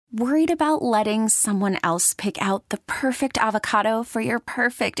Worried about letting someone else pick out the perfect avocado for your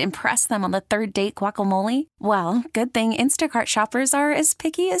perfect impress them on the third date guacamole? Well, good thing Instacart shoppers are as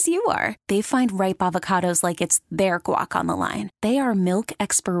picky as you are. They find ripe avocados like it's their guac on the line. They are milk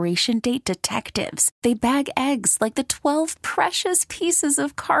expiration date detectives. They bag eggs like the 12 precious pieces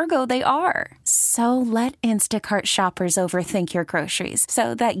of cargo they are. So let Instacart shoppers overthink your groceries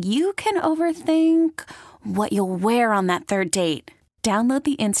so that you can overthink what you'll wear on that third date. Download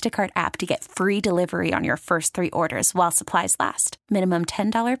the Instacart app to get free delivery on your first 3 orders while supplies last. Minimum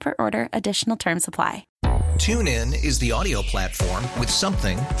 $10 per order. Additional terms apply. TuneIn is the audio platform with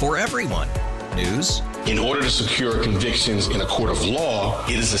something for everyone. News. In order to secure convictions in a court of law,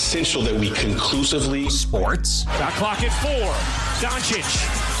 it is essential that we conclusively. Sports. Shot clock at 4.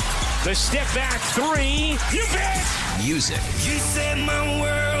 Doncic. The step back 3. You bet. Music. You set my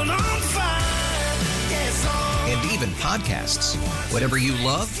world on fire. And even podcasts. Whatever you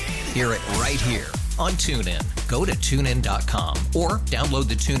love, hear it right here on TuneIn. Go to TuneIn.com or download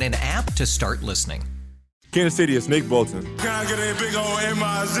the TuneIn app to start listening. Kansas City is Nick Bolton. Can I get a big old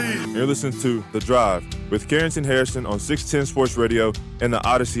M-I-Z? You're listening to The Drive with Carrington Harrison on 610 Sports Radio and the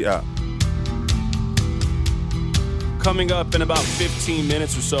Odyssey app. Coming up in about 15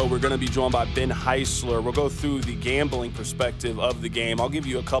 minutes or so, we're going to be joined by Ben Heisler. We'll go through the gambling perspective of the game. I'll give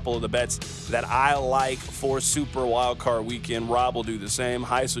you a couple of the bets that I like for Super Wildcard Weekend. Rob will do the same.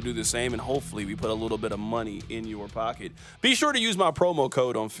 Heisler will do the same. And hopefully we put a little bit of money in your pocket. Be sure to use my promo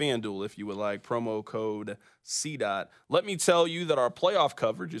code on FanDuel if you would like. Promo code CDOT. Let me tell you that our playoff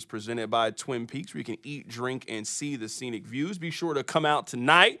coverage is presented by Twin Peaks, where you can eat, drink, and see the scenic views. Be sure to come out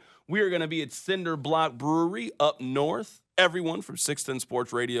tonight. We are going to be at Cinder Block Brewery up north. Everyone from 610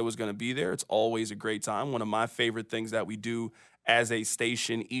 Sports Radio is going to be there. It's always a great time. One of my favorite things that we do as a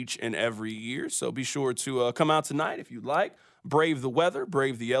station each and every year. So be sure to come out tonight if you'd like. Brave the weather,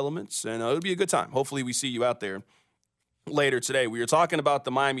 brave the elements, and it'll be a good time. Hopefully we see you out there later today. We were talking about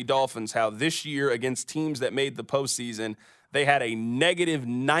the Miami Dolphins, how this year against teams that made the postseason, they had a negative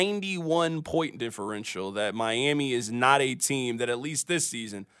 91-point differential, that Miami is not a team that, at least this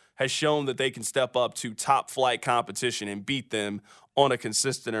season, has shown that they can step up to top-flight competition and beat them on a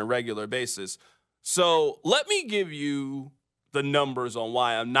consistent and regular basis. So let me give you the numbers on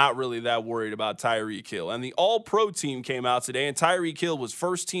why I'm not really that worried about Tyreek Hill. And the All-Pro team came out today, and Tyreek Hill was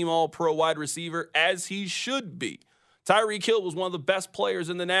first-team All-Pro wide receiver, as he should be. Tyreek Hill was one of the best players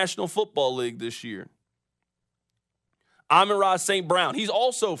in the National Football League this year. Amon-Ra St. Brown, he's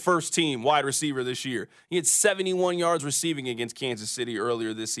also first-team wide receiver this year. He had 71 yards receiving against Kansas City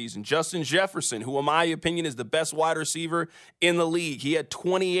earlier this season. Justin Jefferson, who in my opinion is the best wide receiver in the league, he had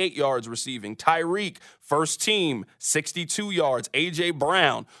 28 yards receiving. Tyreek, first team, 62 yards. A.J.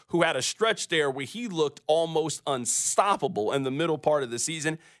 Brown, who had a stretch there where he looked almost unstoppable in the middle part of the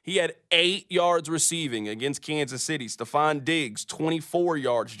season, he had 8 yards receiving against Kansas City. Stephon Diggs, 24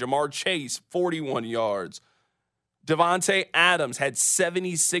 yards. Jamar Chase, 41 yards. Devontae Adams had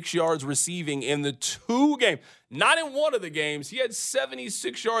 76 yards receiving in the 2 games. Not in one of the games. He had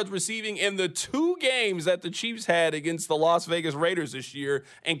 76 yards receiving in the 2 games that the Chiefs had against the Las Vegas Raiders this year.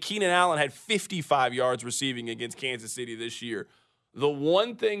 And Keenan Allen had 55 yards receiving against Kansas City this year. The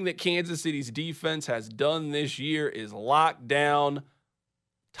one thing that Kansas City's defense has done this year is lock down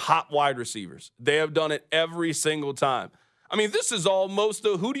top wide receivers. They have done it every single time. I mean, this is almost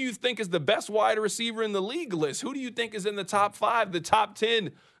a who do you think is the best wide receiver in the league list? Who do you think is in the top 5, the top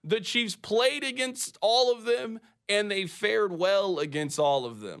 10? The Chiefs played against all of them, and they fared well against all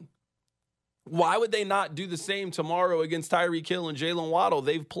of them. Why would they not do the same tomorrow against Tyreek Hill and Jalen Waddle?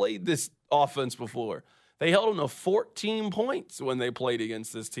 They've played this offense before. They held them to 14 points when they played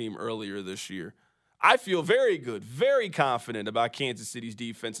against this team earlier this year. I feel very good, very confident about Kansas City's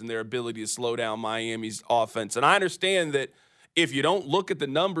defense and their ability to slow down Miami's offense. And I understand that if you don't look at the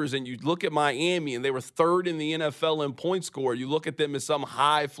numbers and you look at Miami and they were 3rd in the NFL in point score, you look at them as some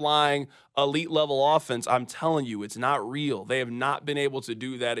high-flying, elite-level offense, I'm telling you, it's not real. They have not been able to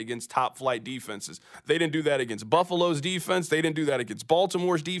do that against top-flight defenses. They didn't do that against Buffalo's defense. They didn't do that against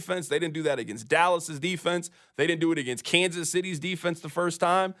Baltimore's defense. They didn't do that against Dallas's defense. They didn't do it against Kansas City's defense the first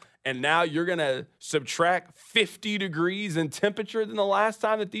time. And now you're going to subtract 50 degrees in temperature than the last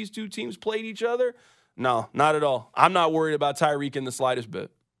time that these two teams played each other? No, not at all. I'm not worried about Tyreek in the slightest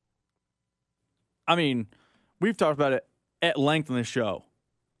bit. I mean, we've talked about it at length on this show.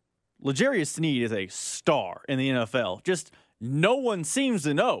 LJ Sneed is a star in the NFL. Just no one seems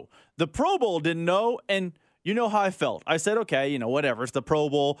to know. The Pro Bowl didn't know, and you know how I felt. I said, okay, whatever. It's the Pro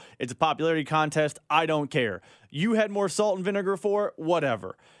Bowl. It's a popularity contest. I don't care. You had more salt and vinegar for it.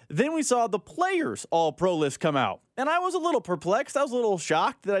 Whatever. Then we saw the players all-pro list come out. And I was a little perplexed. I was a little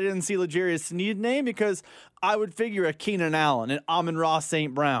shocked that I didn't see LJ Sneed name because I would figure a Keenan Allen, an Amon-Ra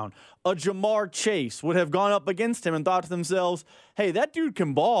St. Brown, a Jamar Chase would have gone up against him and thought to themselves, hey, that dude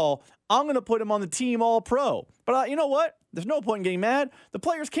can ball. I'm going to put him on the team all-pro. But you know what? There's no point in getting mad. The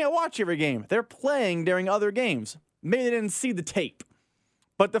players can't watch every game. They're playing during other games. Maybe they didn't see the tape.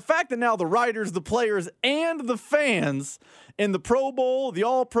 But the fact that now the writers, the players, and the fans in the Pro Bowl, the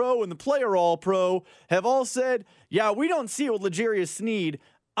All-Pro, and the Player All-Pro have all said, yeah, we don't see it with LJ Sneed.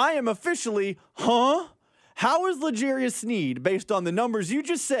 I am officially, How is LJ Sneed, based on the numbers you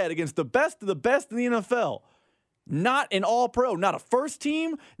just said, against the best of the best in the NFL, not an All-Pro, not a first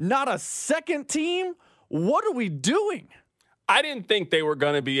team, not a second team? What are we doing? I didn't think they were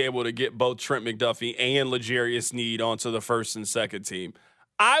going to be able to get both Trent McDuffie and LJ Sneed onto the first and second team.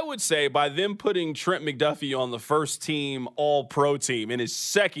 I would say by them putting Trent McDuffie on the first team All-Pro team in his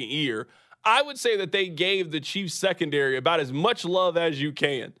second year, I would say that they gave the Chiefs secondary about as much love as you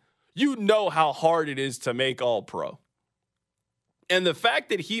can. You know how hard it is to make All-Pro. And the fact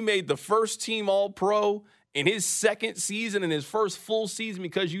that he made the first team All-Pro in his second season and his first full season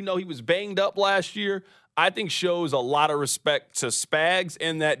because you know he was banged up last year, I think shows a lot of respect to Spags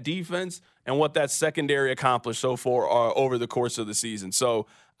and that defense and what that secondary accomplished so far over the course of the season. So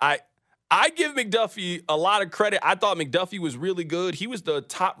I give McDuffie a lot of credit. I thought McDuffie was really good. He was the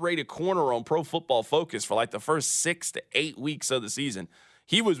top-rated corner on Pro Football Focus for like the first 6 to 8 weeks of the season.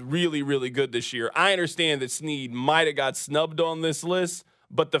 He was really, really good this year. I understand that Sneed might have got snubbed on this list,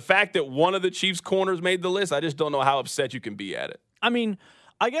 but the fact that one of the Chiefs' corners made the list, I just don't know how upset you can be at it. I mean,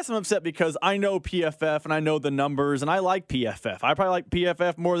 I guess I'm upset because I know PFF and I know the numbers and I like PFF. I probably like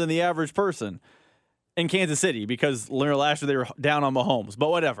PFF more than the average person in Kansas City because last year they were down on Mahomes, but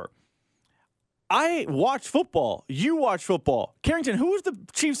whatever. I watch football. You watch football. Carrington, who was the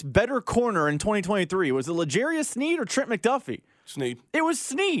Chiefs' better corner in 2023? Was it LJ Sneed or Trent McDuffie? Sneed. It was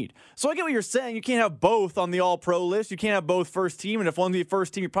Sneed. So I get what you're saying. You can't have both on the All-Pro list. You can't have both first team. And if one's the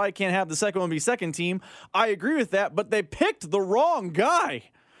first team, you probably can't have the second one be second team. I agree with that, but they picked the wrong guy.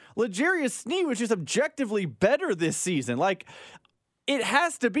 LJ Sneed was just objectively better this season. Like, it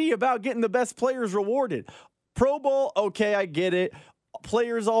has to be about getting the best players rewarded. Pro Bowl, okay, I get it.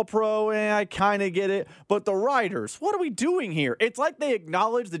 Players All-Pro, I kind of get it. But the writers, what are we doing here? It's like they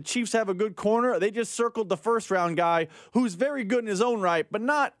acknowledge the Chiefs have a good corner. They just circled the first-round guy who's very good in his own right, but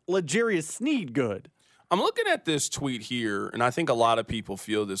not LJ Sneed good. I'm looking at this tweet here, and I think a lot of people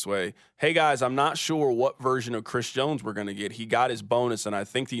feel this way. Hey, guys, I'm not sure what version of Chris Jones we're going to get. He got his bonus, and I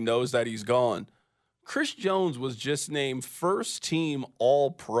think he knows that he's gone. Chris Jones was just named first-team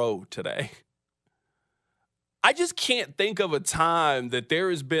All-Pro today. I just can't think of a time that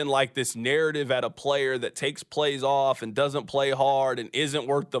there has been like this narrative at a player that takes plays off and doesn't play hard and isn't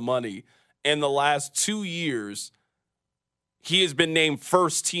worth the money. In the last 2 years, he has been named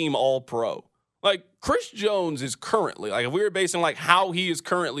first-team All-Pro. Like, Chris Jones is currently, like if we were basing like how he is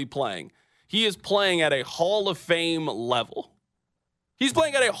currently playing, he is playing at a Hall of Fame level. He's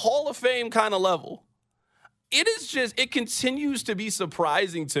playing at a Hall of Fame kind of level. It continues to be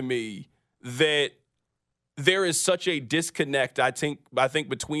surprising to me that there is such a disconnect, I think,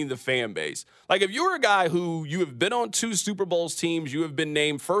 between the fan base. Like, if you're a guy who you have been on 2 Super Bowls teams, you have been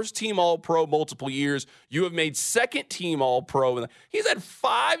named first-team All-Pro multiple years, you have made second-team All-Pro. He's had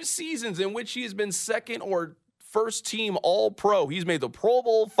 5 seasons in which he has been second or first-team All-Pro. He's made the Pro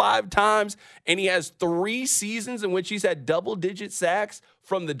Bowl 5 times, and he has 3 seasons in which he's had double-digit sacks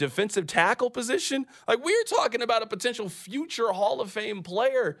from the defensive tackle position. Like, we're talking about a potential future Hall of Fame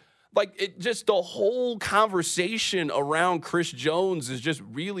player. Like, the whole conversation around Chris Jones is just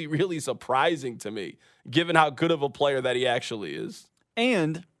really, really surprising to me, given how good of a player that he actually is.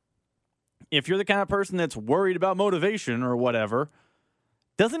 And if you're the kind of person that's worried about motivation or whatever,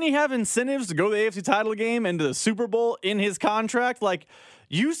 doesn't he have incentives to go to the AFC title game and to the Super Bowl in his contract? Like,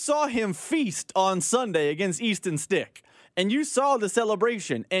 you saw him feast on Sunday against Easton Stick, and you saw the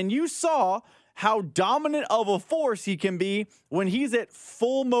celebration, and you saw how dominant of a force he can be when he's at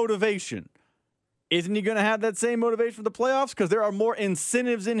full motivation. Isn't he going to have that same motivation for the playoffs? Because there are more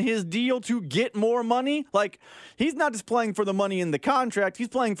incentives in his deal to get more money. Like, he's not just playing for the money in the contract, he's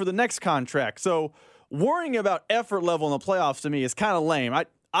playing for the next contract. So worrying about effort level in the playoffs to me is kind of lame.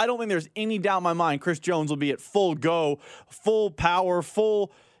 I don't think there's any doubt in my mind Chris Jones will be at full go, full power,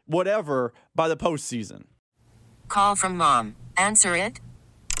 full whatever by the postseason. Call from mom. Answer it.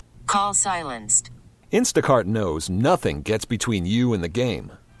 Call silenced. Instacart knows nothing gets between you and the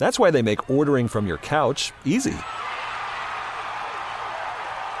game. That's why they make ordering from your couch easy.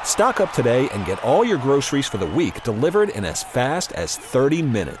 Stock up today and get all your groceries for the week delivered in as fast as 30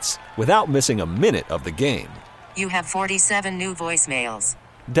 minutes without missing a minute of the game. You have 47 new voicemails.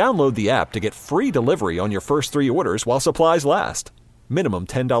 Download the app to get free delivery on your first 3 orders while supplies last. Minimum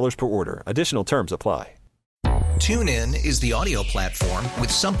 $10 per order. Additional terms apply. TuneIn is the audio platform with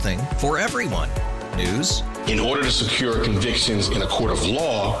something for everyone. News. In order to secure convictions in a court of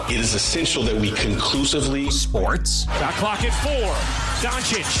law, it is essential that we conclusively. Sports. Shot clock at 4.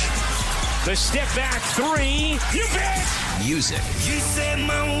 Doncic. The step back 3. You bet. Music. You set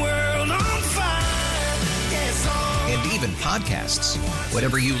my world on fire. Yes, and even podcasts.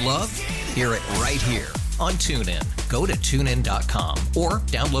 Whatever you love, hear it right here on TuneIn. Go to TuneIn.com or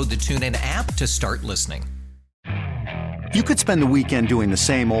download the TuneIn app to start listening. You could spend the weekend doing the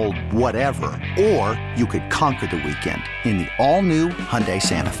same old whatever, or you could conquer the weekend in the all-new Hyundai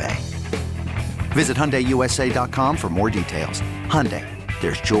Santa Fe. Visit HyundaiUSA.com for more details. Hyundai,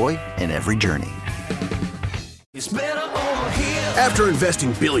 there's joy in every journey. After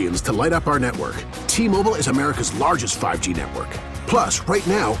investing billions to light up our network, T-Mobile is America's largest 5G network. Plus, right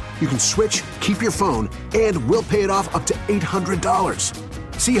now, you can switch, keep your phone, and we'll pay it off up to $800.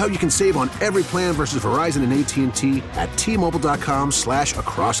 See how you can save on every plan versus Verizon and AT&T at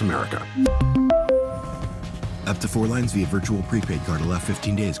T-Mobile.com/across America. Up to 4 lines via virtual prepaid card. Allow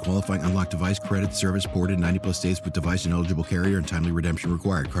 15 days. Qualifying unlocked device credit service ported 90+ states with device and eligible carrier and timely redemption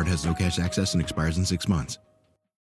required. Card has no cash access and expires in 6 months.